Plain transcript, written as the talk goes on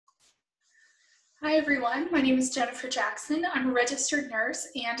Hi everyone, my name is Jennifer Jackson. I'm a registered nurse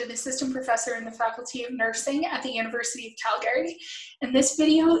and an assistant professor in the Faculty of Nursing at the University of Calgary. And this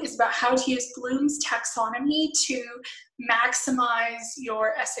video is about how to use Bloom's taxonomy to maximize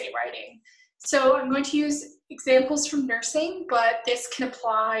your essay writing. So I'm going to use examples from nursing, but this can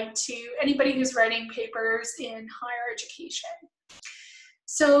apply to anybody who's writing papers in higher education.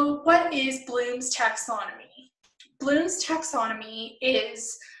 So what is Bloom's taxonomy? Bloom's taxonomy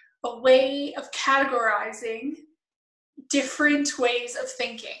is a way of categorizing different ways of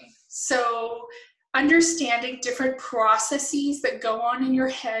thinking. So understanding different processes that go on in your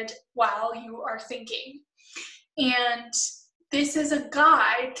head while you are thinking. And this is a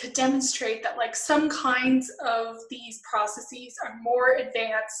guide to demonstrate that like some kinds of these processes are more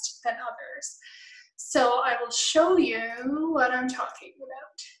advanced than others. So I will show you what I'm talking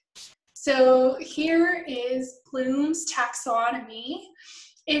about. So here is Bloom's taxonomy.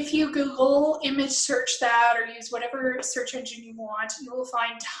 If you Google image search that or use whatever search engine you want, you will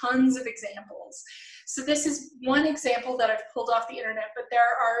find tons of examples. So this is one example that I've pulled off the internet, but there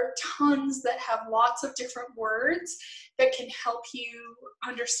are tons that have lots of different words that can help you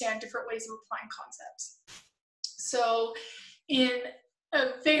understand different ways of applying concepts. So in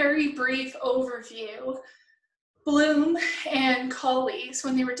a very brief overview, Bloom and colleagues,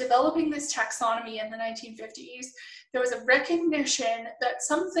 when they were developing this taxonomy in the 1950s, there was a recognition that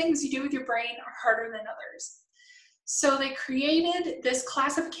some things you do with your brain are harder than others. So they created this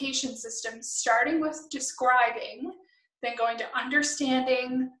classification system, starting with describing, then going to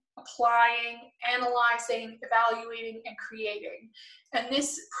understanding, applying, analyzing, evaluating, and creating. And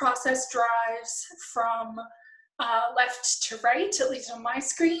this process drives from left to right, at least on my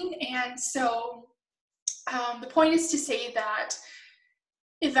screen. And so the point is to say that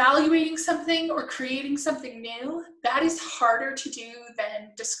evaluating something or creating something new, that is harder to do than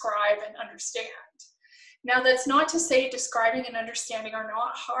describe and understand. Now, that's not to say describing and understanding are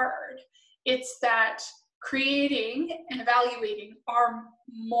not hard. It's that creating and evaluating are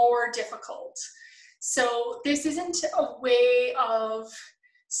more difficult. So this isn't a way of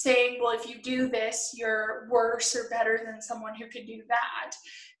saying, well, if you do this, you're worse or better than someone who could do that.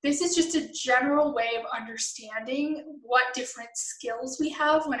 This is just a general way of understanding what different skills we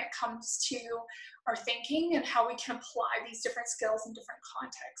have when it comes to our thinking and how we can apply these different skills in different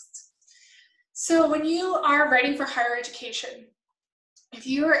contexts. So when you are writing for higher education, if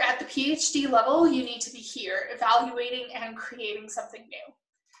you are at the PhD level, you need to be here evaluating and creating something new.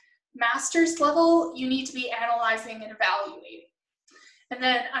 Master's level, you need to be analyzing and evaluating. And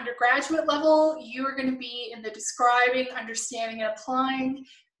then undergraduate level, you are going to be in the describing, understanding, and applying,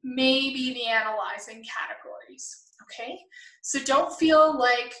 maybe the analyzing categories, okay? So don't feel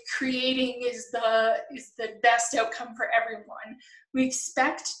like creating is the best outcome for everyone. We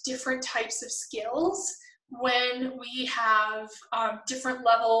expect different types of skills when we have different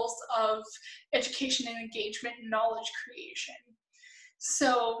levels of education and engagement and knowledge creation.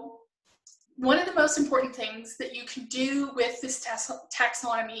 So one of the most important things that you can do with this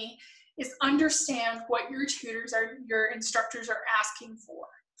taxonomy is understand what your tutors your instructors are asking for,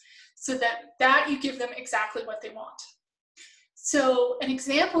 so that you give them exactly what they want. So an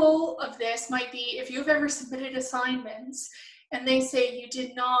example of this might be if you've ever submitted assignments and they say you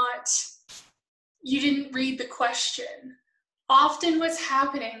didn't read the question. Often what's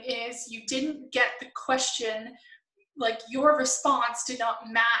happening is you didn't get the question, like your response did not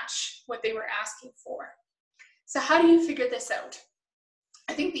match what they were asking for. So how do you figure this out?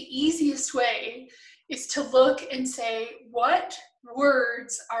 I think the easiest way is to look and say, what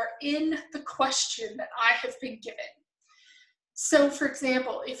words are in the question that I have been given? So for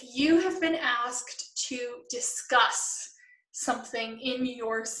example, if you have been asked to discuss something in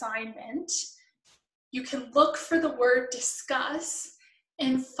your assignment, you can look for the word discuss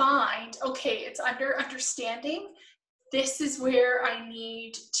and find, okay, it's under understanding. This is where I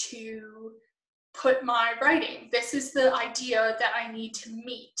need to put my writing. This is the idea that I need to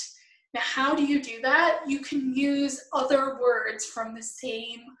meet. Now, how do you do that? You can use other words from the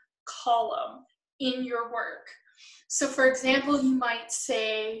same column in your work. So for example, you might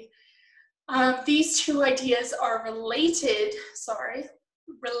say, these two ideas are related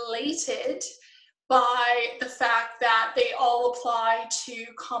by the fact that they all apply to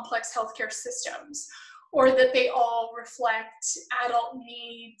complex healthcare systems, or that they all reflect adult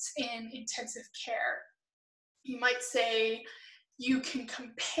needs in intensive care. You might say you can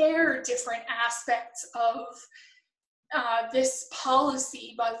compare different aspects of this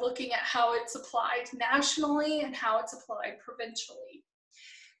policy by looking at how it's applied nationally and how it's applied provincially.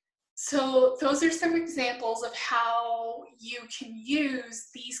 So those are some examples of how you can use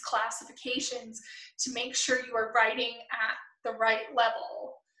these classifications to make sure you are writing at the right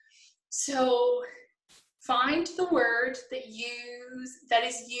level. So find the word that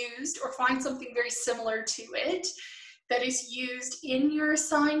is used, or find something very similar to it that is used in your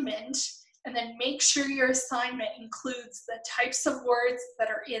assignment, and then make sure your assignment includes the types of words that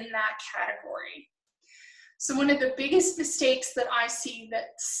are in that category. So one of the biggest mistakes that I see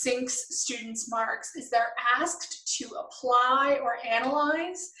that sinks students' marks is they're asked to apply or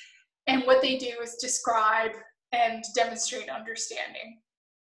analyze, and what they do is describe and demonstrate understanding.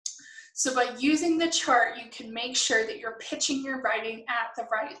 So by using the chart, you can make sure that you're pitching your writing at the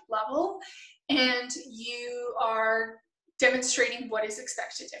right level and you are demonstrating what is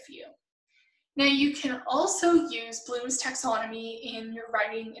expected of you. Now you can also use Bloom's taxonomy in your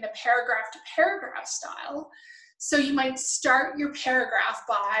writing in a paragraph to paragraph style. So you might start your paragraph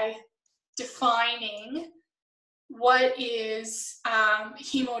by defining what is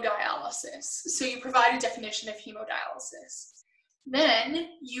hemodialysis. So you provide a definition of hemodialysis. Then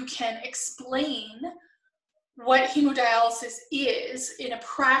you can explain what hemodialysis is in a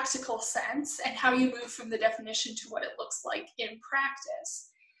practical sense and how you move from the definition to what it looks like in practice.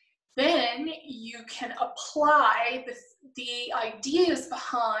 Then you can apply the ideas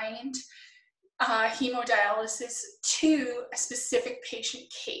behind hemodialysis to a specific patient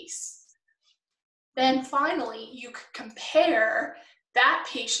case. Then finally, you could compare that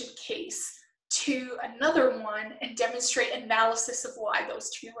patient case to another one and demonstrate analysis of why those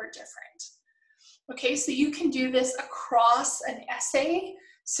two are different. Okay, so you can do this across an essay.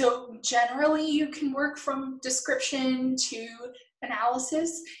 So generally you can work from description to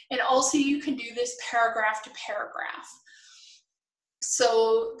analysis, and also you can do this paragraph to paragraph.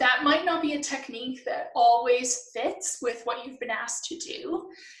 So that might not be a technique that always fits with what you've been asked to do,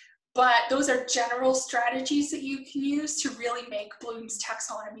 but those are general strategies that you can use to really make Bloom's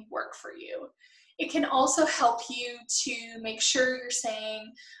taxonomy work for you. It can also help you to make sure you're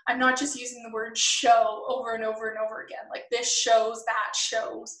saying, I'm not just using the word show over and over and over again, like this shows, that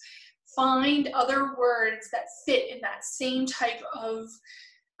shows. Find other words that fit in that same type of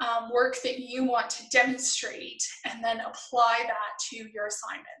work that you want to demonstrate, and then apply that to your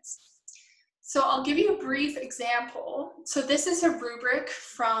assignments. So I'll give you a brief example. So this is a rubric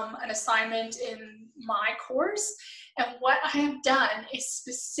from an assignment in my course, and what I have done is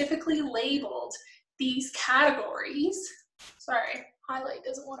specifically labeled these categories. Sorry, highlight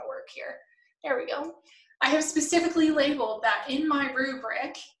doesn't want to work here. There we go. I have specifically labeled that in my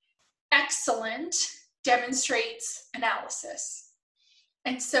rubric, excellent demonstrates analysis.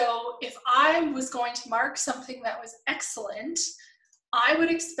 And so if I was going to mark something that was excellent, I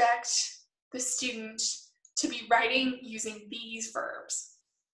would expect the student to be writing using these verbs,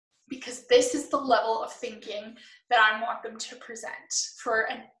 because this is the level of thinking that I want them to present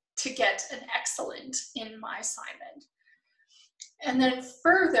to get an excellent in my assignment. And then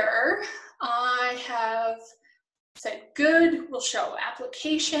further, I have said good will show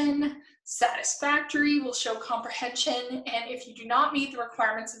application, satisfactory will show comprehension, and if you do not meet the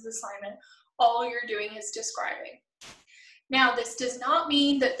requirements of the assignment, all you're doing is describing. Now, this does not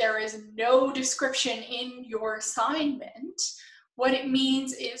mean that there is no description in your assignment. What it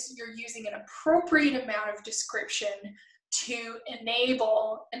means is you're using an appropriate amount of description to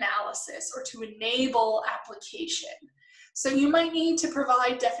enable analysis or to enable application. So you might need to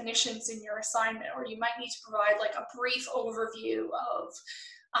provide definitions in your assignment, or you might need to provide like a brief overview of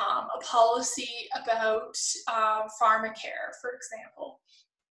a policy about pharmacare, for example.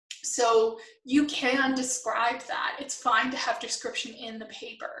 So you can describe that. It's fine to have description in the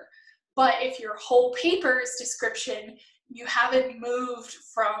paper. But if your whole paper is description, you haven't moved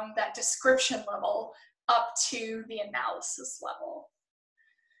from that description level up to the analysis level.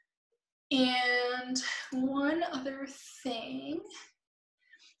 And one other thing.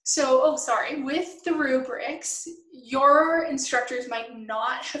 So, with the rubrics, your instructors might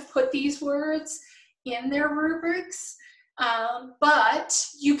not have put these words in their rubrics, but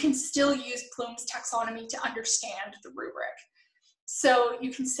you can still use Bloom's taxonomy to understand the rubric. So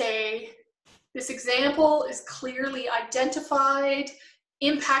you can say, this example is clearly identified,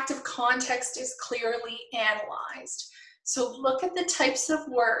 impact of context is clearly analyzed. So look at the types of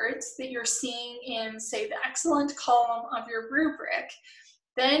words that you're seeing in, say, the excellent column of your rubric.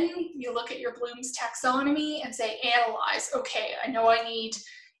 Then you look at your Bloom's taxonomy and say, analyze. Okay, I know I need,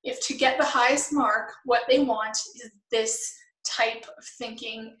 if to get the highest mark, what they want is this type of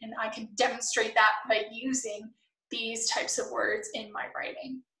thinking, and I can demonstrate that by using these types of words in my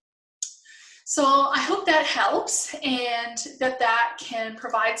writing. So I hope that helps and that can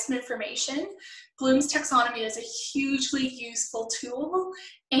provide some information. Bloom's taxonomy is a hugely useful tool,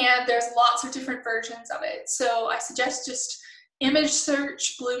 and there's lots of different versions of it. So I suggest just image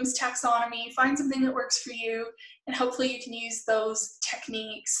search Bloom's taxonomy, find something that works for you, and hopefully you can use those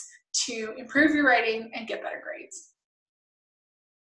techniques to improve your writing and get better grades.